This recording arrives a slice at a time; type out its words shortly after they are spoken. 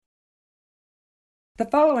The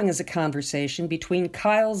following is a conversation between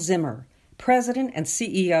Kyle Zimmer, President and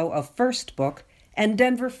CEO of First Book, and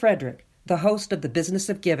Denver Frederick, the host of The Business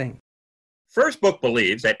of Giving. First Book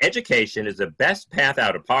believes that education is the best path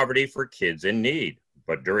out of poverty for kids in need.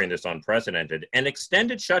 But during this unprecedented and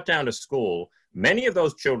extended shutdown of school, many of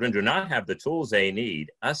those children do not have the tools they need,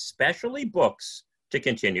 especially books, to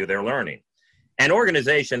continue their learning. An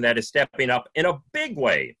organization that is stepping up in a big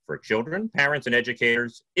way for children, parents, and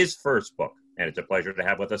educators is First Book. And it's a pleasure to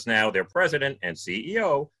have with us now their president and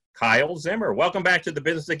CEO, Kyle Zimmer. Welcome back to The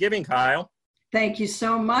Business of Giving, Kyle. Thank you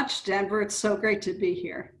so much, Denver. It's so great to be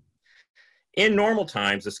here. In normal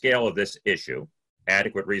times, the scale of this issue,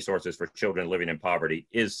 adequate resources for children living in poverty,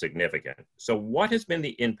 is significant. So what has been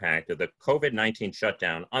the impact of the COVID-19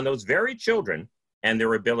 shutdown on those very children and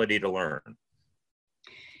their ability to learn?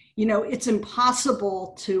 You know, it's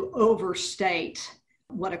impossible to overstate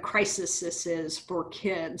what a crisis this is for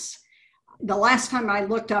kids. The last time I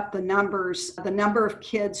looked up the numbers, the number of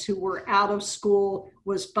kids who were out of school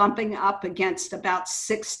was bumping up against about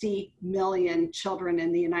 60 million children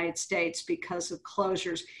in the United States because of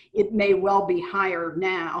closures. It may well be higher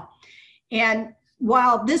now. And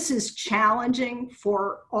while this is challenging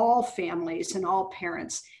for all families and all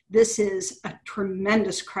parents, this is a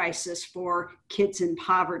tremendous crisis for kids in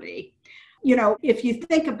poverty. You know, if you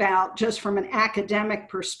think about just from an academic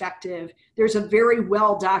perspective, there's a very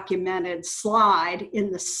well documented slide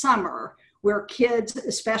in the summer where kids,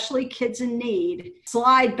 especially kids in need,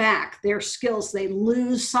 slide back their skills. They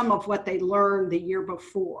lose some of what they learned the year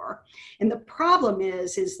before. And the problem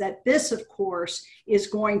is that this, of course, is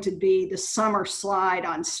going to be the summer slide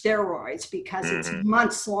on steroids because it's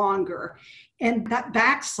months longer. And that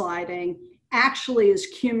backsliding actually is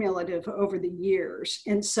cumulative over the years.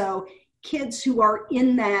 And so kids who are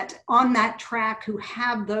on that track, who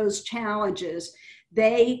have those challenges,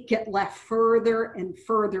 they get left further and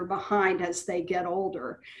further behind as they get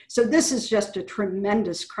older. So this is just a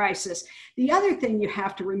tremendous crisis. The other thing you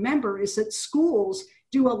have to remember is that schools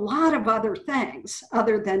do a lot of other things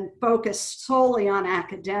other than focus solely on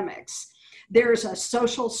academics. There's a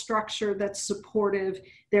social structure that's supportive.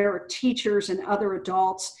 There are teachers and other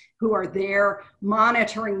adults who are there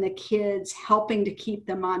monitoring the kids, helping to keep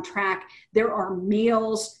them on track. There are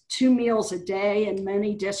meals, 2 meals a day in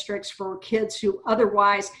many districts for kids who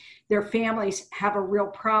otherwise their families have a real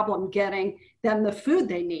problem getting them the food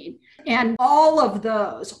they need. And all of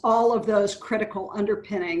those critical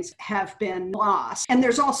underpinnings have been lost. And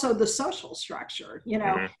there's also the social structure, you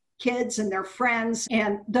know, kids and their friends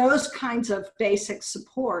and those kinds of basic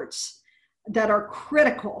supports that are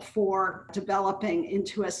critical for developing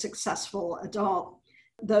into a successful adult.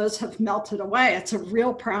 Those have melted away. It's a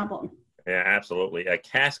real problem. Yeah, absolutely. A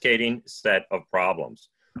cascading set of problems.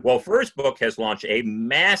 Well, First Book has launched a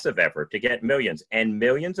massive effort to get millions and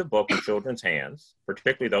millions of books in children's hands,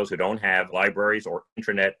 particularly those who don't have libraries or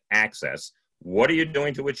internet access. What are you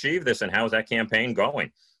doing to achieve this, and how is that campaign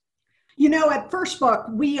going? You know, at First Book,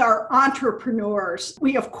 we are entrepreneurs.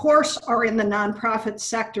 We, of course, are in the nonprofit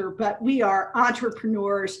sector, but we are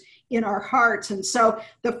entrepreneurs in our hearts. And so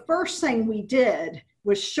the first thing we did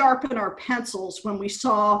was sharpen our pencils when we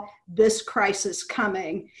saw this crisis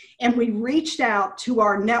coming. And we reached out to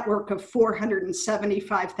our network of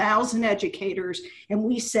 475,000 educators, and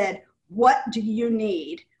we said, what do you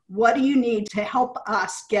need? What do you need to help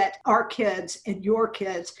us get our kids and your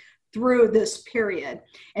kids through this period?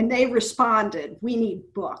 And they responded, we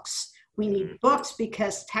need books. We need books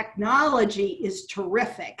because technology is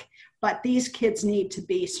terrific, but these kids need to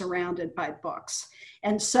be surrounded by books.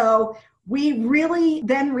 And so we really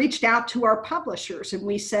then reached out to our publishers and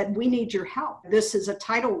we said, we need your help. This is a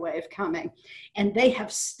tidal wave coming. And they have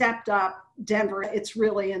stepped up, Denver. It's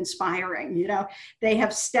really inspiring. You know, they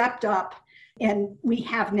have stepped up, and we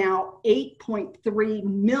have now 8.3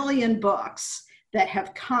 million books that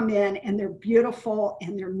have come in, and they're beautiful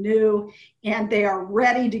and they're new and they are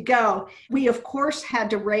ready to go. We, of course, had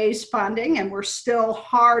to raise funding, and we're still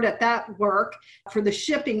hard at that work. For the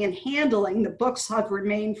shipping and handling, the books have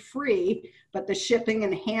remained free, but the shipping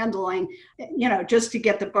and handling, you know, just to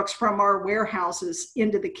get the books from our warehouses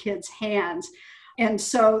into the kids' hands. And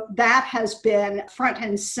so that has been front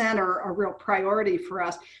and center, a real priority for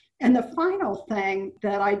us. And the final thing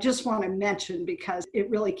that I just want to mention, because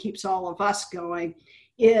it really keeps all of us going,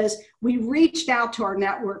 is we reached out to our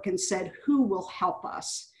network and said, who will help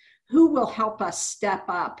us? Who will help us step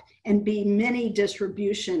up and be mini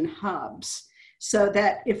distribution hubs so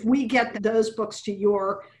that if we get those books to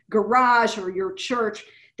your garage or your church,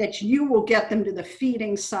 that you will get them to the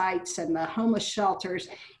feeding sites and the homeless shelters.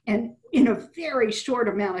 And in a very short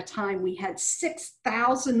amount of time, we had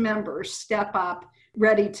 6,000 members step up,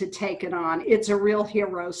 ready to take it on. It's a real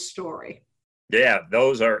hero story. Yeah,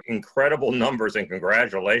 those are incredible numbers, and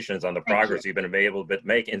congratulations on the progress you've been able to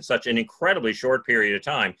make in such an incredibly short period of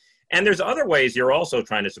time. And there's other ways you're also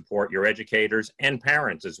trying to support your educators and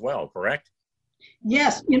parents as well, correct?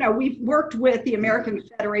 Yes, we've worked with the American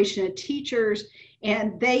Federation of Teachers,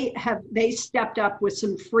 and they stepped up with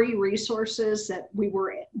some free resources that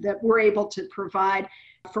we're able to provide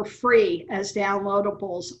for free as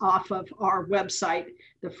downloadables off of our website,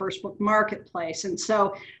 the First Book Marketplace. And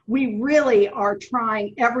so we really are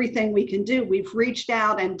trying everything we can do. We've reached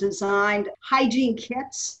out and designed hygiene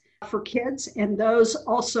kits for kids, and those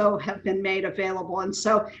also have been made available. And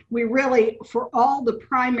so we really, for all the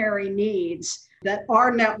primary needs that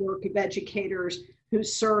our network of educators who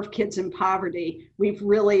serve kids in poverty, we've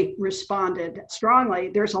really responded strongly.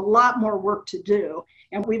 There's a lot more work to do,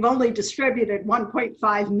 and we've only distributed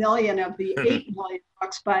 1.5 million of the 8 million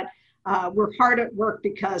books, but we're hard at work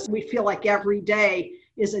because we feel like every day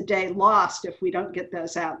is a day lost if we don't get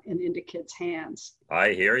those out and into kids' hands. I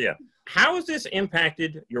hear you. How has this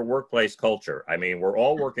impacted your workplace culture? I mean, we're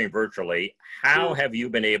all working virtually. How have you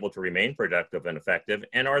been able to remain productive and effective?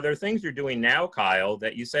 And are there things you're doing now, Kyle,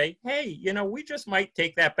 that you say, hey, we just might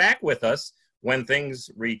take that back with us when things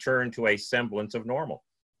return to a semblance of normal?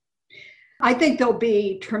 I think there'll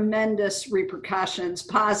be tremendous repercussions,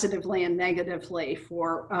 positively and negatively,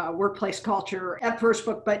 for workplace culture at First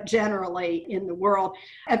Book, but generally in the world.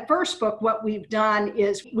 At First Book, what we've done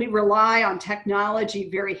is we rely on technology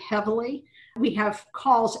very heavily. We have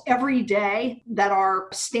calls every day that are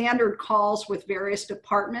standard calls with various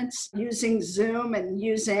departments using Zoom and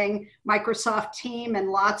using Microsoft Teams and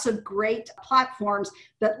lots of great platforms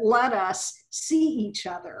that let us see each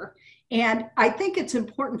other. And I think it's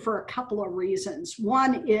important for a couple of reasons.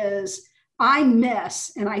 One is I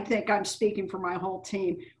miss, and I think I'm speaking for my whole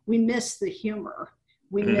team, we miss the humor.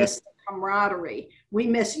 We miss the camaraderie. We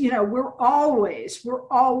miss, we're always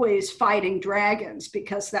fighting dragons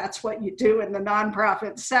because that's what you do in the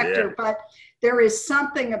nonprofit sector. Yeah. But there is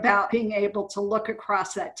something about being able to look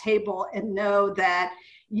across that table and know that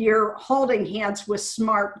you're holding hands with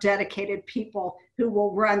smart, dedicated people who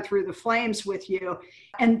will run through the flames with you.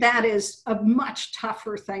 And that is a much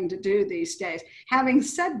tougher thing to do these days. Having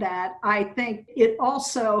said that, I think it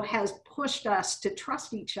also has pushed us to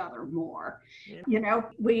trust each other more. Yeah.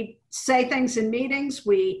 We say things in meetings.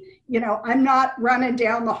 I'm not running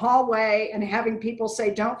down the hallway and having people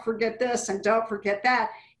say, don't forget this and don't forget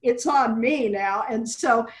that. It's on me now. And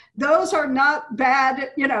so those are not bad,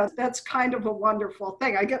 that's kind of a wonderful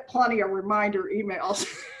thing. I get plenty of reminder emails.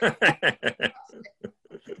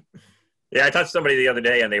 Yeah, I talked to somebody the other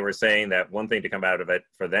day and they were saying that one thing to come out of it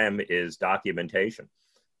for them is documentation.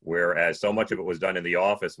 Whereas so much of it was done in the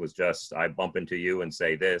office was just, I bump into you and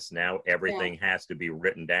say this. Now everything has to be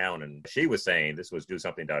written down. And she was saying, this was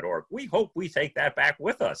dosomething.org. We hope we take that back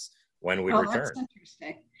with us when we return. That's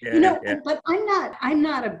interesting. Yeah. But I'm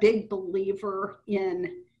not a big believer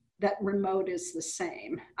in that remote is the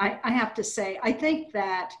same. I have to say, I think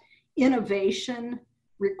that innovation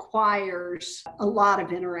requires a lot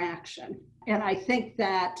of interaction. And I think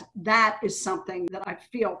that is something that I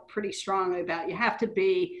feel pretty strongly about. You have to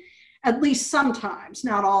be, at least sometimes,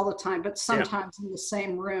 not all the time, but sometimes in the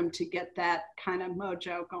same room to get that kind of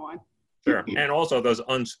mojo going. Sure. And also those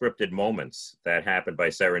unscripted moments that happen by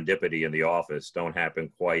serendipity in the office don't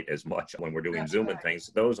happen quite as much when we're doing Zoom and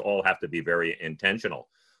things. Those all have to be very intentional.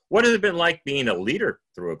 What has it been like being a leader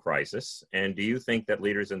through a crisis? And do you think that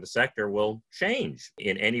leaders in the sector will change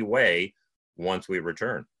in any way once we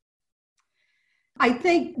return? I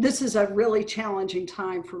think this is a really challenging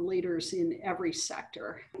time for leaders in every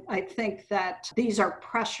sector. I think that these are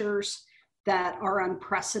pressures that are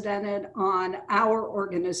unprecedented on our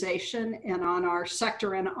organization and on our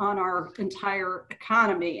sector and on our entire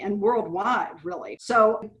economy and worldwide, really.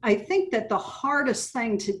 So I think that the hardest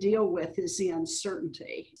thing to deal with is the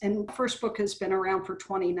uncertainty. And First Book has been around for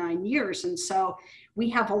 29 years. And so we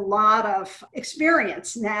have a lot of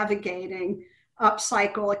experience navigating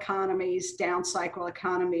upcycle economies, downcycle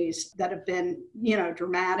economies that have been,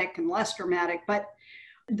 dramatic and less dramatic. But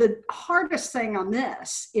the hardest thing on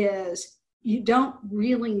this is you don't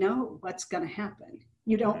really know what's going to happen.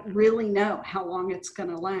 You don't really know how long it's going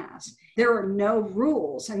to last. There are no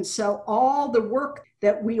rules. And so all the work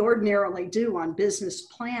that we ordinarily do on business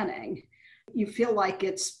planning, you feel like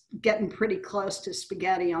it's getting pretty close to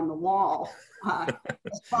spaghetti on the wall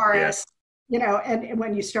as far as, And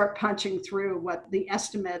when you start punching through what the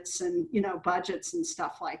estimates and, budgets and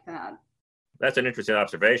stuff like that. That's an interesting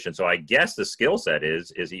observation. So I guess the skill set is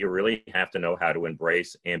that you really have to know how to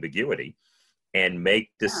embrace ambiguity and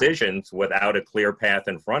make decisions without a clear path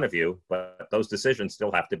in front of you, but those decisions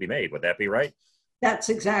still have to be made. Would that be right? That's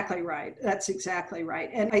exactly right. That's exactly right.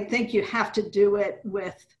 And I think you have to do it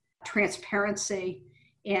with transparency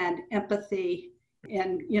and empathy.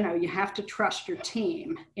 And, you have to trust your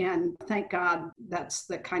team. And thank God that's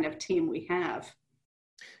the kind of team we have.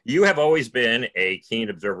 You have always been a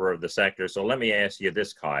keen observer of the sector. So let me ask you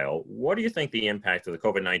this, Kyle. What do you think the impact of the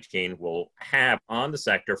COVID-19 will have on the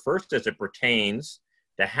sector, first as it pertains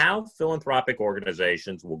to how philanthropic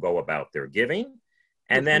organizations will go about their giving,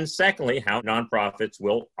 and then secondly, how nonprofits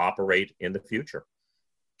will operate in the future?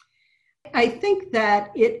 I think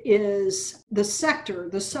that it is the sector,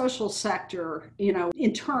 the social sector,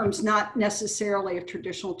 in terms not necessarily of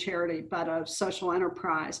traditional charity, but of social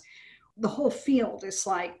enterprise. The whole field is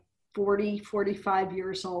like 40, 45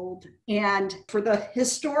 years old. And for the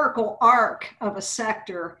historical arc of a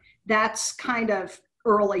sector, that's kind of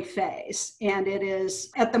early phase. And it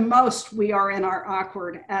is, at the most, we are in our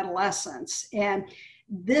awkward adolescence. And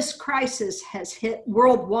this crisis has hit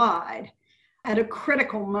worldwide at a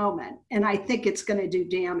critical moment. And I think it's going to do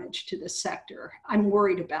damage to the sector. I'm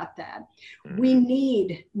worried about that.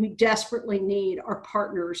 We desperately need our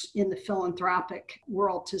partners in the philanthropic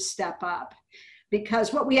world to step up,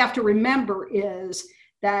 because what we have to remember is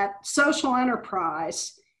that social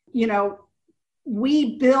enterprise,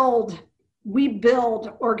 we build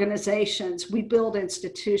organizations, we build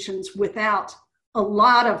institutions without a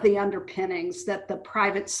lot of the underpinnings that the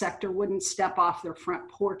private sector wouldn't step off their front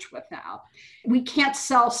porch without. We can't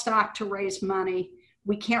sell stock to raise money.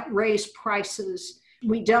 We can't raise prices.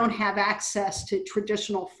 We don't have access to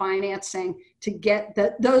traditional financing to get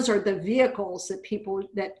those are the vehicles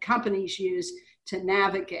that companies use to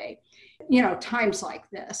navigate, times like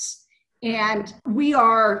this. And we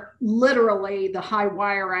are literally the high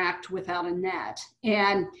wire act without a net.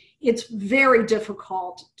 And it's very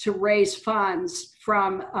difficult to raise funds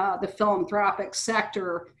from the philanthropic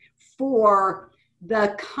sector for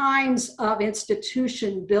the kinds of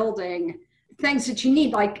institution building things that you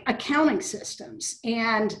need, like accounting systems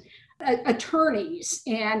and attorneys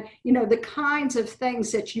and, the kinds of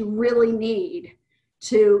things that you really need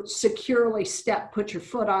to securely put your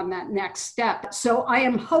foot on that next step. So I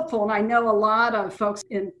am hopeful, and I know a lot of folks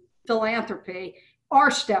in philanthropy are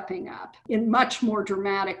stepping up in much more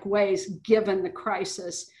dramatic ways given the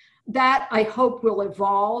crisis. That I hope will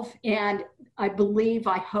evolve, and I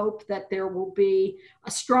hope that there will be a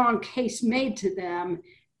strong case made to them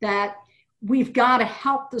that we've got to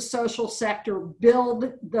help the social sector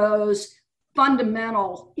build those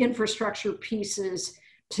fundamental infrastructure pieces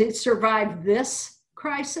to survive this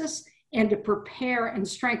crisis and to prepare and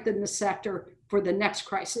strengthen the sector for the next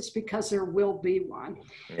crisis, because there will be one.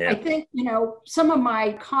 Yeah. I think, some of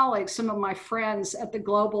my colleagues, some of my friends at the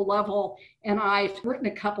global level, and I've written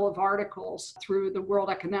a couple of articles through the World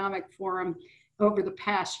Economic Forum over the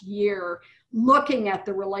past year, looking at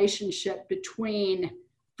the relationship between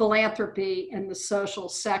philanthropy and the social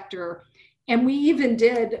sector. And we even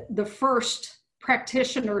did the first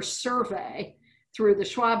practitioner survey through the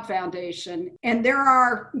Schwab Foundation. And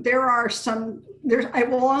I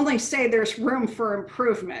will only say there's room for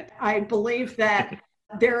improvement. I believe that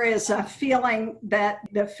there is a feeling that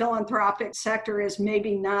the philanthropic sector is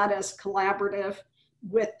maybe not as collaborative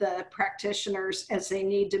with the practitioners as they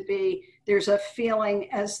need to be. There's a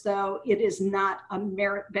feeling as though it is not a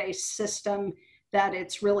merit-based system, that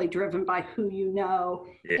it's really driven by who you know.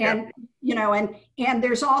 Yeah. And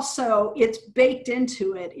there's also, it's baked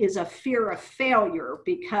into it is a fear of failure,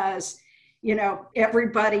 because,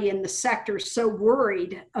 everybody in the sector is so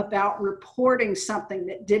worried about reporting something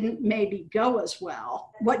that didn't maybe go as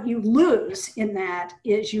well. What you lose in that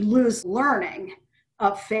is you lose learning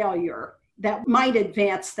of failure that might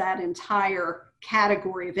advance that entire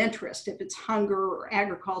category of interest, if it's hunger or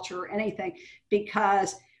agriculture or anything,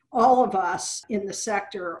 because all of us in the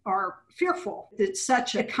sector are fearful. It's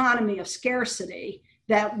such an economy of scarcity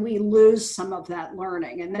that we lose some of that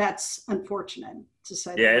learning. And that's unfortunate to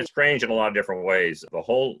say. Yeah, it's strange in a lot of different ways. The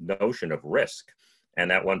whole notion of risk,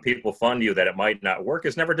 and that when people fund you that it might not work,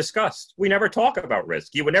 is never discussed. We never talk about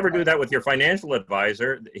risk. You would never do that with your financial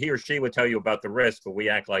advisor. He or she would tell you about the risk, but we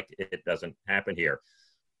act like it doesn't happen here.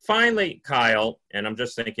 Finally, Kyle, and I'm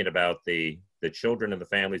just thinking about the children and the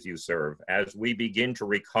families you serve, as we begin to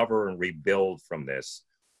recover and rebuild from this,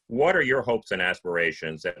 what are your hopes and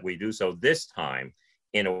aspirations that we do so this time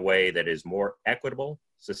in a way that is more equitable,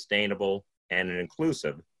 sustainable, and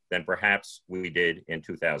inclusive than perhaps we did in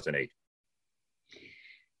 2008?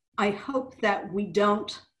 I hope that we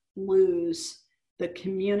don't lose the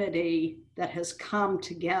community that has come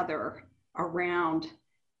together around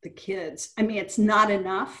the kids. I mean, it's not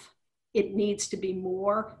enough. It needs to be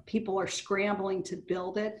more. People are scrambling to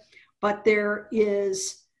build it, but there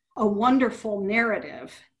is a wonderful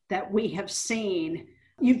narrative that we have seen.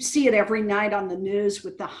 You see it every night on the news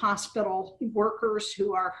with the hospital workers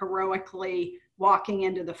who are heroically walking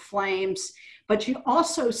into the flames, but you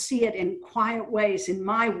also see it in quiet ways in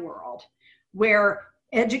my world, where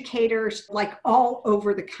educators like all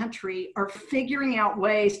over the country are figuring out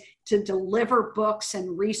ways to deliver books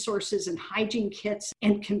and resources and hygiene kits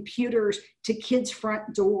and computers to kids'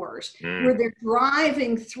 front doors, where they're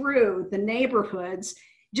driving through the neighborhoods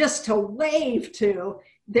just to wave to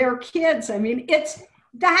their kids. I mean,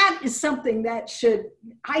 that is something that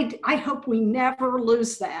I hope we never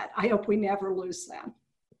lose that. I hope we never lose that.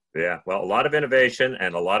 Yeah, well, a lot of innovation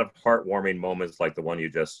and a lot of heartwarming moments like the one you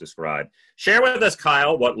just described. Share with us,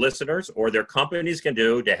 Kyle, what listeners or their companies can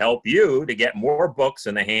do to help you to get more books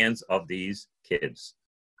in the hands of these kids.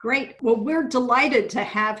 Great. Well, we're delighted to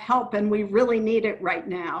have help, and we really need it right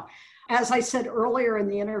now. As I said earlier in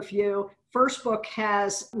the interview, First Book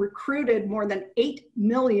has recruited more than 8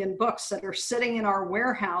 million books that are sitting in our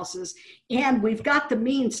warehouses, and we've got the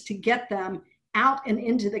means to get them out and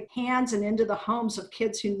into the hands and into the homes of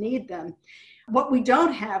kids who need them. What we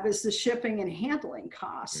don't have is the shipping and handling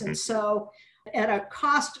costs. And so at a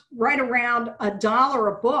cost right around $1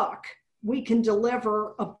 a book, we can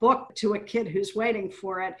deliver a book to a kid who's waiting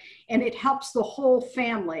for it. And it helps the whole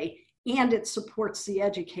family, and it supports the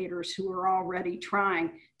educators who are already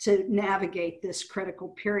trying to navigate this critical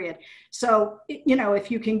period. So, if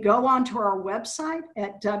you can go onto our website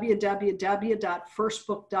at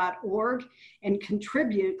www.firstbook.org and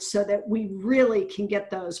contribute so that we really can get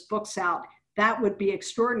those books out, that would be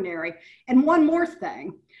extraordinary. And one more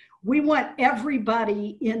thing, we want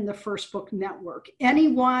everybody in the First Book Network,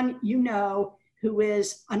 anyone who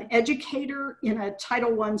is an educator in a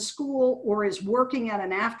Title I school or is working at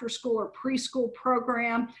an after-school or preschool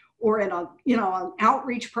program or in an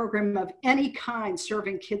outreach program of any kind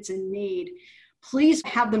serving kids in need, please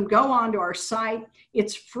have them go onto our site.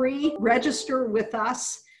 It's free. Register with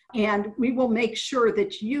us, and we will make sure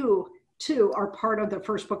that you too are part of the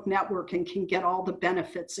First Book Network and can get all the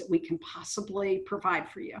benefits that we can possibly provide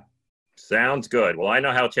for you. Sounds good. Well, I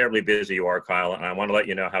know how terribly busy you are, Kyle, and I want to let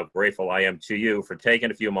you know how grateful I am to you for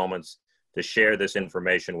taking a few moments to share this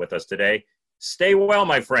information with us today. Stay well,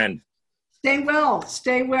 my friend. Stay well.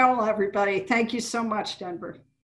 Stay well, everybody. Thank you so much, Denver.